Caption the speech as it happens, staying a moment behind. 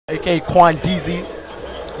aka Quandizzle,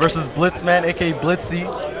 versus Btlizman, aka Blitzy.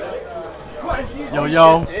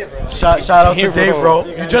 Yo. Shout out to Dave, bro.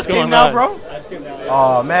 You just came now, bro?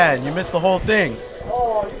 Oh, man. You missed the whole thing.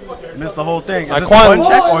 You missed the whole thing. Is this the one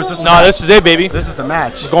check or is this the match? This is it, baby. This is the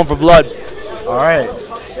match. We're going for blood. All right.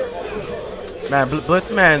 Man,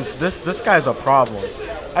 Btlizman's, this guy's a problem.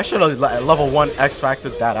 I should have level 1 X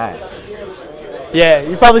Factored that ass. Yeah,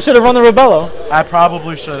 you probably should have run the Rebello. I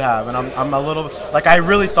probably should have, and I'm a little, like, I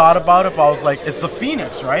really thought about it, but I was like, it's the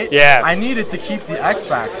Phoenix, right? Yeah. I needed to keep the X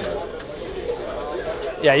Factor.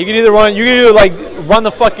 Yeah, you can either run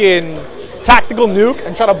the fucking tactical nuke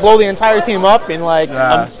and try to blow the entire team up in like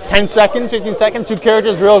 10 seconds, 15 seconds, 2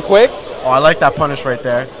 characters real quick. Oh, I like that punish right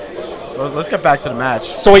there. Let's get back to the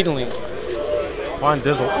match. Certainly.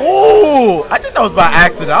 Quandizzle. Ooh, I think that was by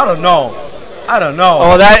accident. I don't know.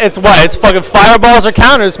 Oh, it's fucking fireballs or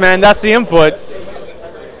counters, man. That's the input.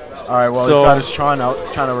 All right, well, he's got his Tron out,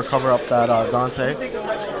 trying to recover up that Dante.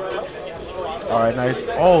 All right, nice.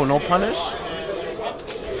 Oh, no punish.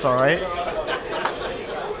 It's all right.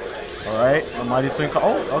 All right, the mighty swing.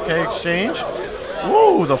 Oh, okay, exchange.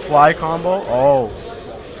 Woo, the fly combo. Oh.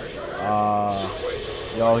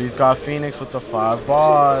 Yo, he's got Phoenix with the 5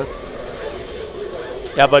 bars.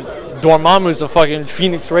 Yeah, but Dormammu's a fucking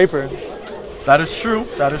Phoenix Raper. That is true.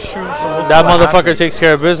 That is true. So that motherfucker takes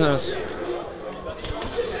care of business.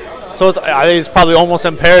 So I think it's probably almost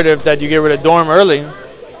imperative that you get rid of Dorm early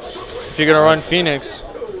if you're gonna run Phoenix.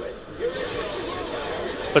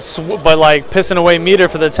 But like pissing away meter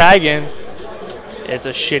for the tag in, it's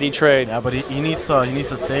a shitty trade. Yeah, but he needs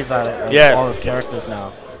to save that all his characters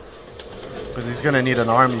now, because he's gonna need an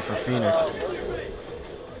army for Phoenix.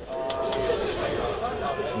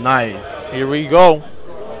 Nice. Here we go.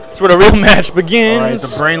 That's where the real match begins. All right,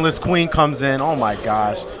 the brainless queen comes in. Oh my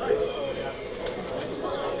gosh.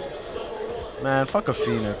 Man, fuck a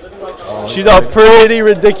Phoenix. Oh, she's a pretty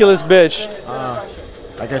ridiculous bitch.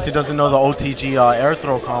 I guess he doesn't know the OTG air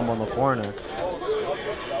throw combo in the corner.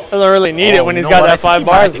 Doesn't really need it when he's got that 5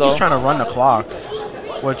 bars, I think though. He's trying to run the clock,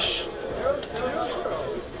 which...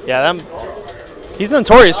 Yeah, he's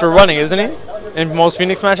notorious for running, isn't he? In most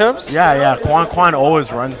Phoenix matchups? Yeah. Quan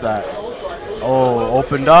always runs that. Oh,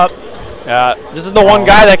 opened up. Yeah, this is the one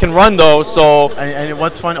guy that can run, though, so... And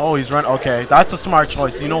what's fun? Oh, he's run. Okay, that's a smart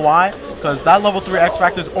choice. You know why? Because that level 3 X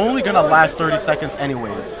Factor is only going to last 30 seconds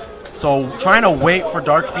anyways. So trying to wait for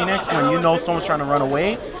Dark Phoenix when you know someone's trying to run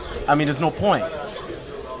away, I mean, there's no point.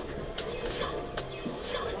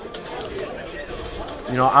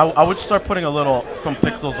 You know, I would start putting some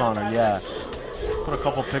pixels on her, yeah. Put a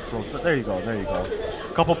couple pixels. There you go.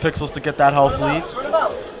 A couple pixels to get that health lead.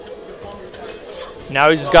 Now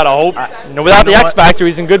he's just got to hope. Without the X Factor,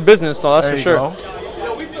 he's in good business, though, that's for sure.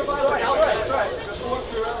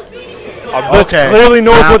 Blitz clearly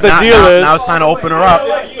knows what the deal is. Now it's time to open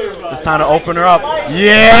her up.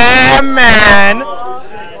 Yeah, man.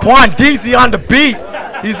 Quandizzle on the beat.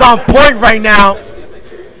 He's on point right now.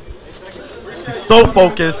 He's so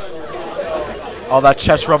focused. All that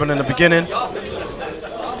chest rubbing in the beginning.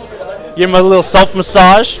 Give him a little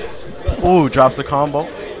self-massage. Ooh, drops the combo.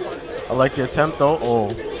 I like the attempt, though.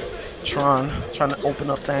 Oh, Tron trying to open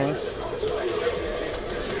up things.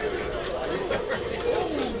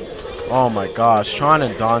 Oh, my gosh. Tron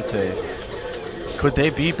and Dante. Could they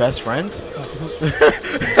be best friends?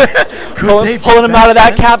 Pulling him out of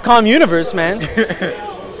that Capcom universe, man.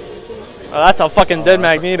 Oh, that's a fucking dead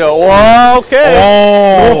Magneto. Whoa, okay.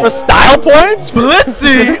 Oh. Going for style points?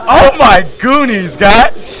 Blitzy. Oh, my goonies,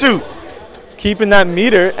 God. Shoot. Keeping that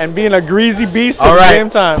meter and being a greasy beast at the same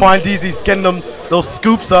time. Quandizzle's getting them those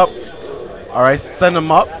scoops up. All right, send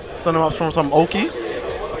them up. Send them up from some Oki.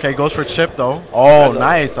 Okay, goes for chip, though. Oh,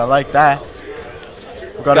 nice. I like that.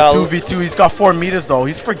 We got a 2v2. He's got 4 meters, though.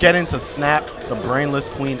 He's forgetting to snap the brainless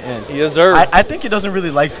queen in. He deserves. I think he doesn't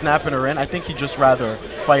really like snapping her in. I think he'd just rather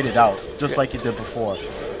fight it out, just like he did before.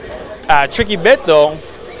 Tricky bit, though.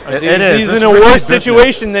 It is. He's in a worse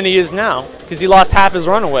situation than he is now because he lost half his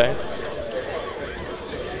runaway.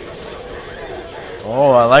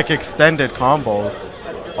 Oh, I like extended combos.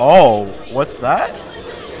 Oh, what's that?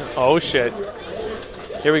 Oh, shit.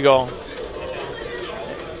 Here we go.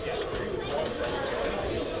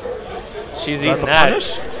 She's eating that.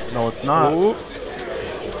 Punish? No, it's not. Ooh.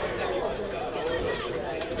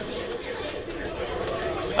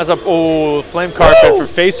 That's a flame carpet for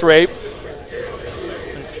face rape.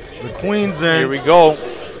 The queen's in. Here we go.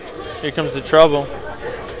 Here comes the trouble.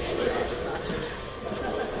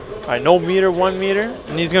 All right, no meter, 1 meter,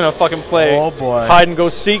 and he's gonna fucking play hide and go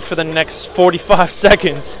seek for the next 45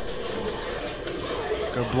 seconds.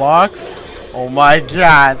 Good blocks. Oh my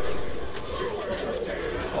God.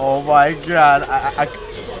 Oh my god.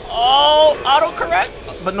 Oh,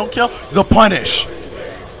 autocorrect. But no kill. The punish.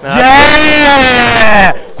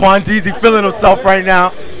 Yeah! Quandizzle feeling himself right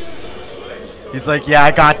now. He's like, yeah, I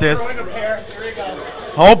got this.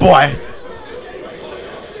 Oh boy.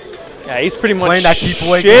 Yeah, he's pretty much playing that keep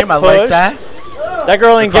away game. I like that. That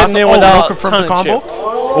girl ain't getting in without a ton of combo.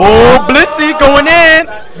 Oh, Blitzy going in.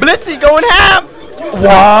 Blitzy going ham.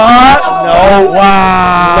 What? No.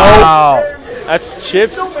 Wow. Nope. That's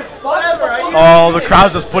chips. Oh, the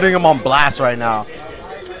crowd's just putting him on blast right now.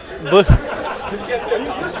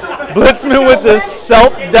 Btlizman with this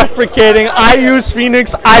self-deprecating, I use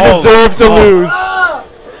Phoenix, I deserve to lose.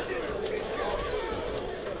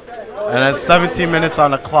 And then 17 minutes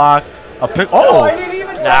on the clock. A pick. Oh!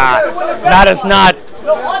 Nah, that is not.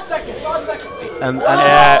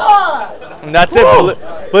 And that's it.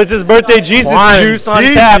 Blitz's birthday Jesus juice on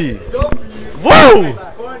tap. Whoa!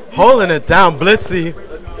 Holding it down, Blitzy.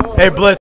 Hey, Blitz.